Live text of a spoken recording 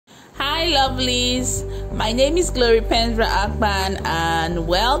Hi lovelies, my name is Glory Pendra Akban and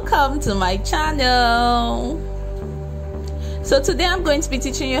welcome to my channel. So today I'm going to be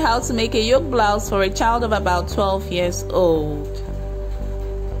teaching you how to make a yoke blouse for a child of about 12 years old.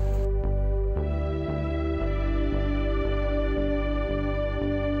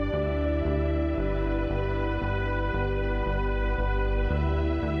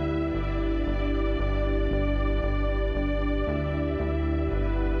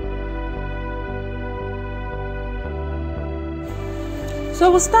 So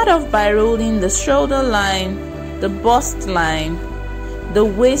we'll start off by rolling the shoulder line, the bust line, the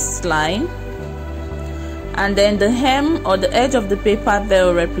waist line, and then the hem or the edge of the paper there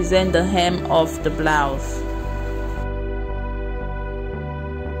will represent the hem of the blouse.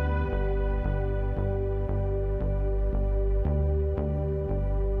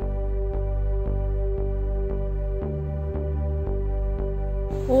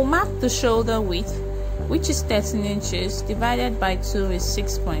 We'll mark the shoulder width, which is 13 inches, divided by 2 is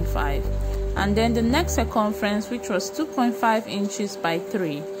 6.5, and then the neck circumference, which was 2.5 inches by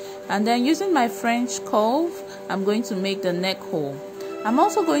 3, and then using my French curve I'm going to make the neck hole. I'm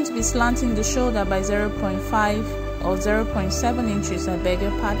also going to be slanting the shoulder by 0.5 or 0.7 inches, I beg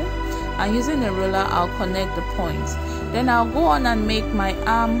your pardon, and using the ruler I'll connect the points. Then I'll go on and make my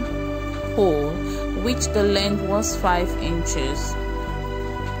arm hole, which the length was 5 inches.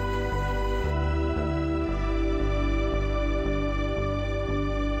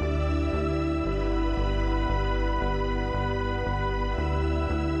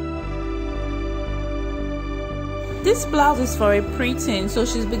 This blouse is for a preteen, so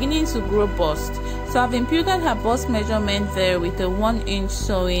she's beginning to grow bust. So I've imputed her bust measurement there with a 1-inch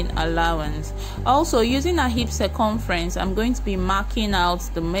sewing allowance. Also, using her hip circumference, I'm going to be marking out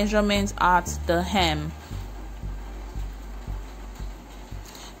the measurements at the hem.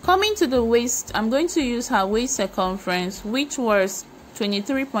 Coming to the waist, I'm going to use her waist circumference, which was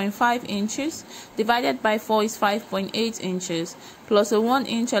 23.5 inches, divided by 4 is 5.8 inches, plus a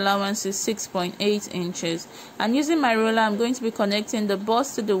 1-inch allowance is 6.8 inches. And using my ruler, I'm going to be connecting the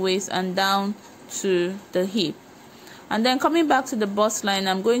bust to the waist and down to the hip. And then coming back to the bust line,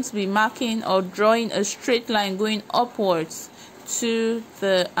 I'm going to be marking or drawing a straight line going upwards to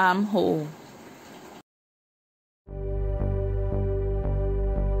the armhole.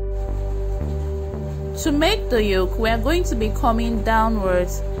 To make the yoke, we are going to be coming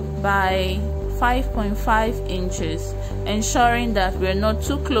downwards by 5.5 inches, ensuring that we're not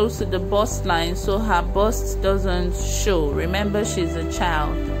too close to the bust line so her bust doesn't show. Remember, she's a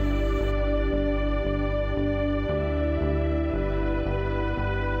child.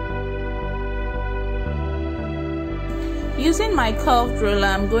 Using my curved ruler,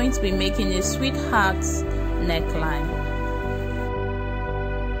 I'm going to be making a sweetheart's neckline.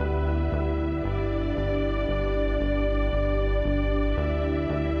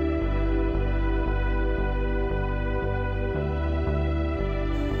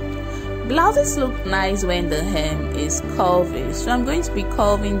 Blouses look nice when the hem is curvy, so I'm going to be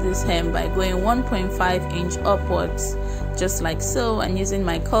curving this hem by going 1.5 inch upwards, just like so, and using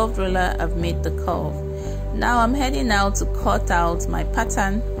my curved ruler I've made the curve. Now I'm heading out to cut out my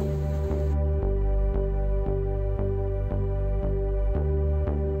pattern.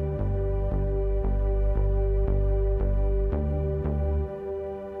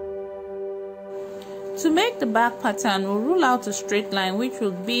 To make the back pattern, we'll rule out a straight line which will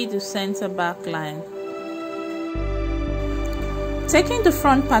be the center back line. Taking the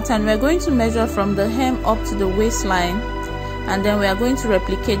front pattern, we're going to measure from the hem up to the waistline, and then we are going to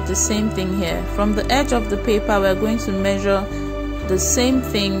replicate the same thing here. From the edge of the paper, we're going to measure the same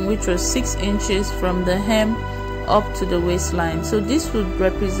thing, which was 6 inches from the hem up to the waistline. So this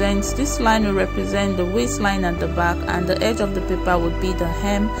line will represent the waistline at the back, and the edge of the paper would be the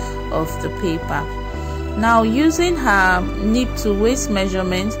hem of the paper. Now, using her nip to waist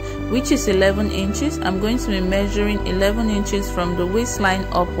measurement, which is 11 inches, I'm going to be measuring 11 inches from the waistline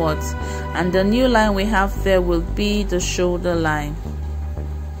upwards, and the new line we have there will be the shoulder line.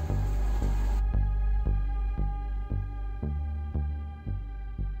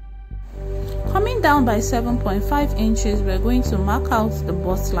 Coming down by 7.5 inches, we're going to mark out the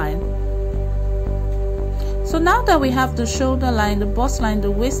bust line. So now that we have the shoulder line, the bust line,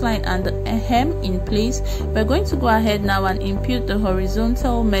 the waistline, and the hem in place, we're going to go ahead now and impute the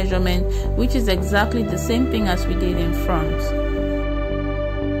horizontal measurement, which is exactly the same thing as we did in front.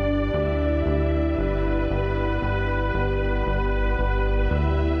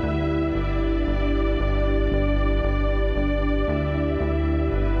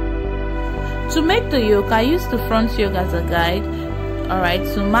 To make the yoke, I used the front yoke as a guide. Alright,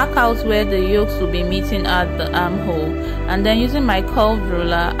 to mark out where the yokes will be meeting at the armhole, and then using my curved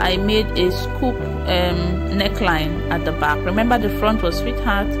ruler I made a scoop neckline at the back. Remember, the front was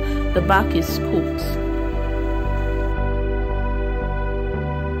sweetheart, the back is scooped.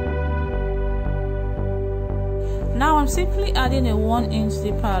 Now I'm simply adding a 1-inch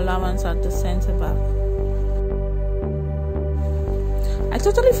zipper allowance at the center back. I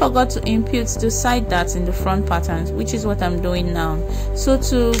totally forgot to impute the side darts in the front patterns, which is what I'm doing now. So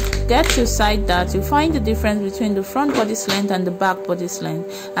to get your side darts, you find the difference between the front bodice length and the back bodice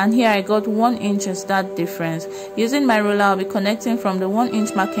length. And here I got 1 inch as that difference. Using my ruler, I'll be connecting from the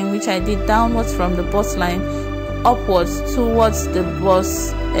 1-inch marking, which I did downwards from the bust line, upwards towards the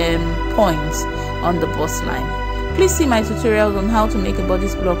bust points on the bust line. Please see my tutorials on how to make a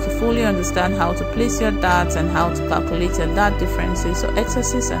bodice block to fully understand how to place your darts and how to calculate your dart differences, so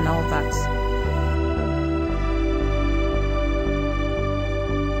excesses and all that.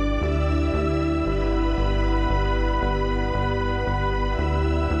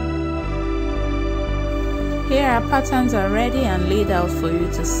 Here our patterns are ready and laid out for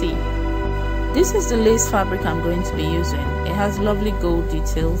you to see. This is the lace fabric I'm going to be using. It has lovely gold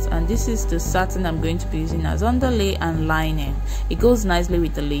details, and this is the satin I'm going to be using as underlay and lining. It goes nicely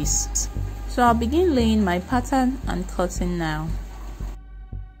with the lace. So I'll begin laying my pattern and cutting now.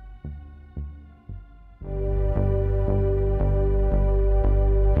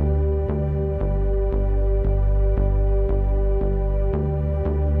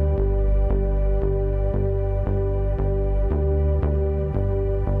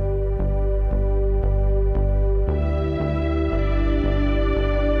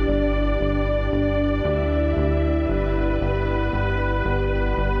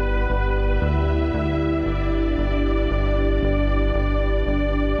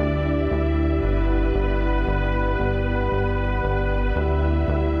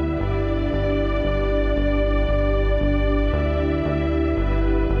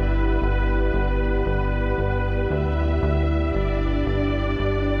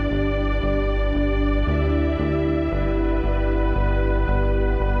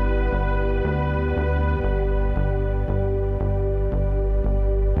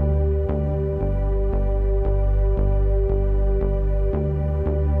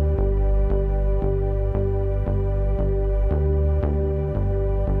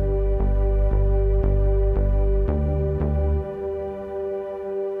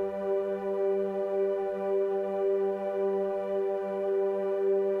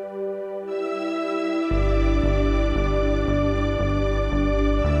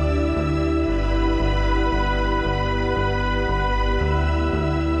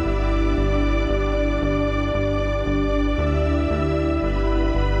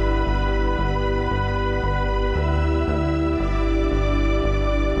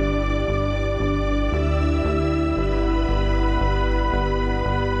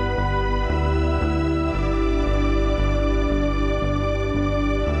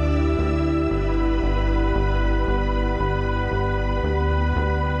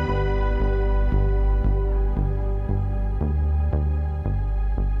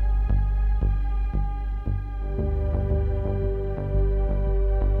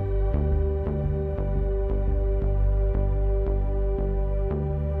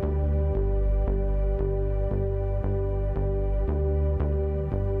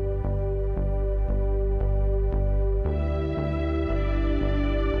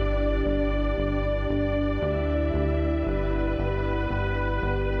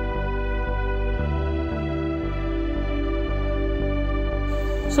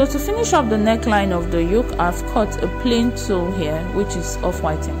 So to finish up the neckline of the yoke, I've cut a plain toe here, which is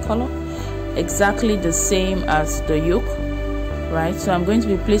off-white in color, exactly the same as the yoke, right? So I'm going to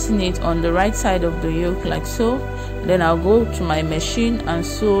be placing it on the right side of the yoke like so. Then I'll go to my machine and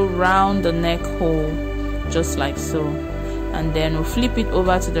sew round the neck hole just like so, and then we'll flip it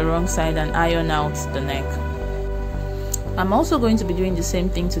over to the wrong side and iron out the neck. I'm also going to be doing the same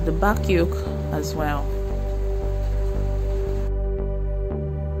thing to the back yoke as well.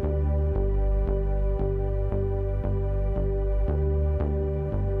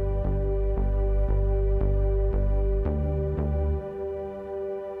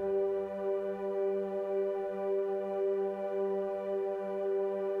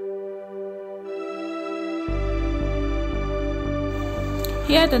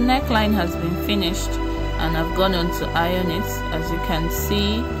 Here the neckline has been finished and I've gone on to iron it. As you can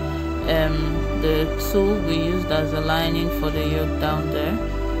see, the tool we used as a lining for the yoke down there,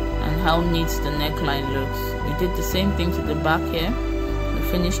 and how neat the neckline looks. We did the same thing to the back here. We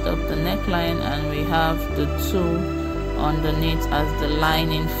finished up the neckline and we have the tool underneath as the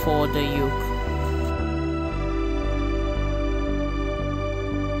lining for the yoke.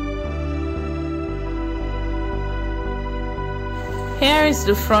 Here is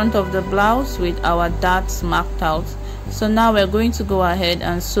the front of the blouse with our darts marked out. So now we're going to go ahead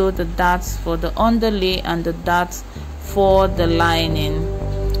and sew the darts for the underlay and the darts for the lining.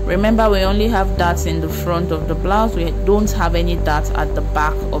 Remember, we only have darts in the front of the blouse. We don't have any darts at the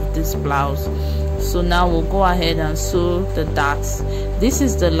back of this blouse. So now we'll go ahead and sew the darts. This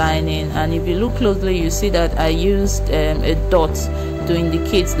is the lining, and if you look closely, you see that I used a dot to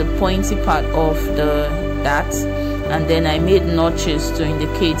indicate the pointy part of the dart, and then I made notches to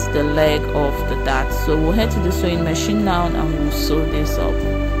indicate the leg of the dart. So we'll head to the sewing machine now and we'll sew this up.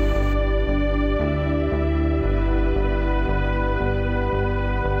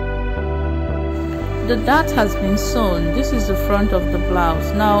 The dart has been sewn. This is the front of the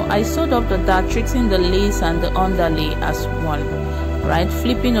blouse. Now I sewed up the dart, treating the lace and the underlay as one. Right,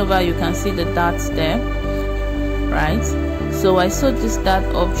 flipping over, you can see the darts there. Right, so I sewed this dart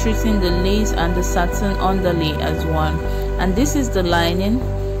up, treating the lace and the satin underlay as one. And this is the lining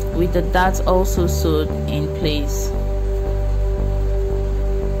with the darts also sewed in place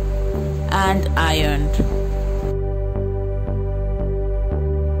and ironed.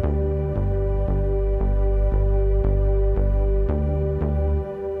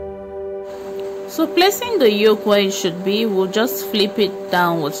 So placing the yoke where it should be, we'll just flip it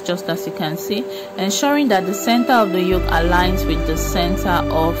downwards, just as you can see, ensuring that the center of the yoke aligns with the center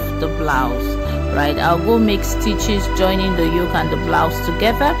of the blouse. Right, I'll go make stitches joining the yoke and the blouse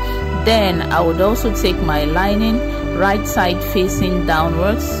together. Then I would also take my lining, right side facing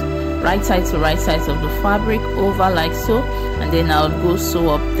downwards, right side to right sides of the fabric, over like so, and then I'll go sew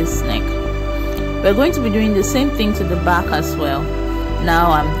up this neck. We're going to be doing the same thing to the back as well.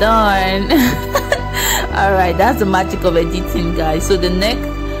 Now I'm done. Alright, that's the magic of editing, guys. So the neck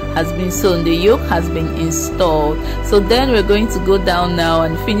has been sewn, the yoke has been installed. So then we're going to go down now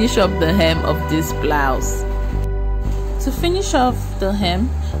and finish up the hem of this blouse. To finish off the hem,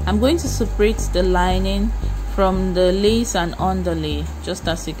 I'm going to separate the lining from the lace and underlay, just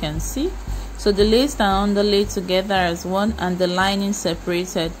as you can see. So the lace and underlay together as one and the lining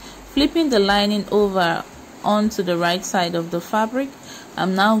separated. Flipping the lining over onto the right side of the fabric,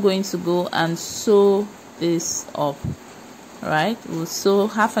 I'm now going to go and sew this up. Right, we'll sew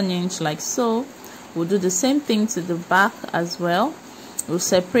 1/2 inch like so. We'll do the same thing to the back as well. We'll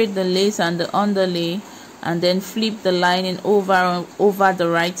separate the lace and the underlay and then flip the lining over the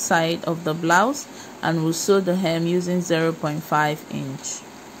right side of the blouse, and we'll sew the hem using 0.5 inch.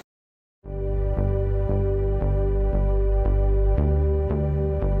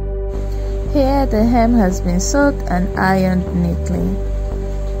 Here the hem has been sewed and ironed neatly.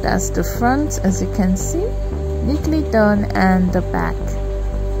 That's the front, as you can see, neatly done, and the back.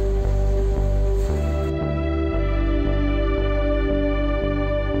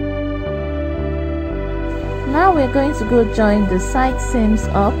 Now we're going to go join the side seams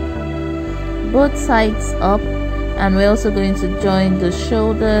up, both sides up, and we're also going to join the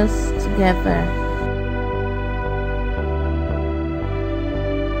shoulders together.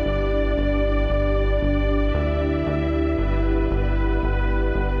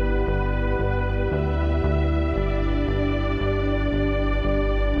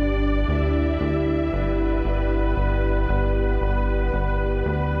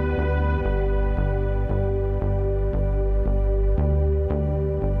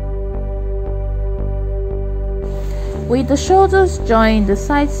 With the shoulders joined, the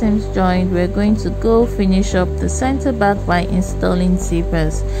side seams joined, we're going to go finish up the center back by installing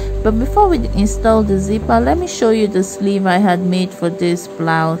zippers. But before we install the zipper, let me show you the sleeve I had made for this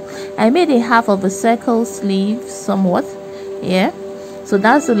blouse. I made a 1/2 of a circle sleeve somewhat, yeah. So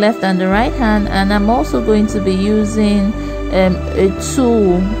that's the left and the right hand, and I'm also going to be using a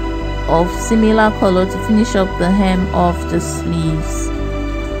tool of similar color to finish up the hem of the sleeves.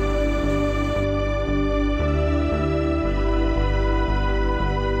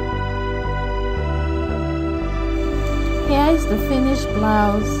 Here is the finished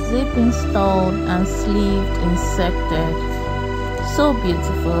blouse, zip installed and sleeved inserted. So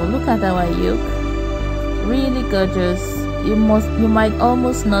beautiful. Look at our yoke, really gorgeous. You might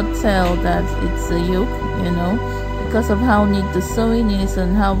almost not tell that it's a yoke, you know, because of how neat the sewing is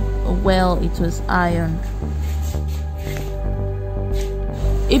and how well it was ironed.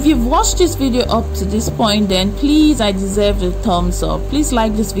 If you've watched this video up to this point, then please, I deserve a thumbs up. Please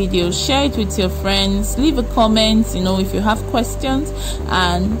like this video, share it with your friends, leave a comment, you know, if you have questions,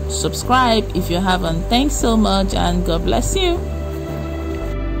 and subscribe if you haven't. Thanks so much, and God bless you.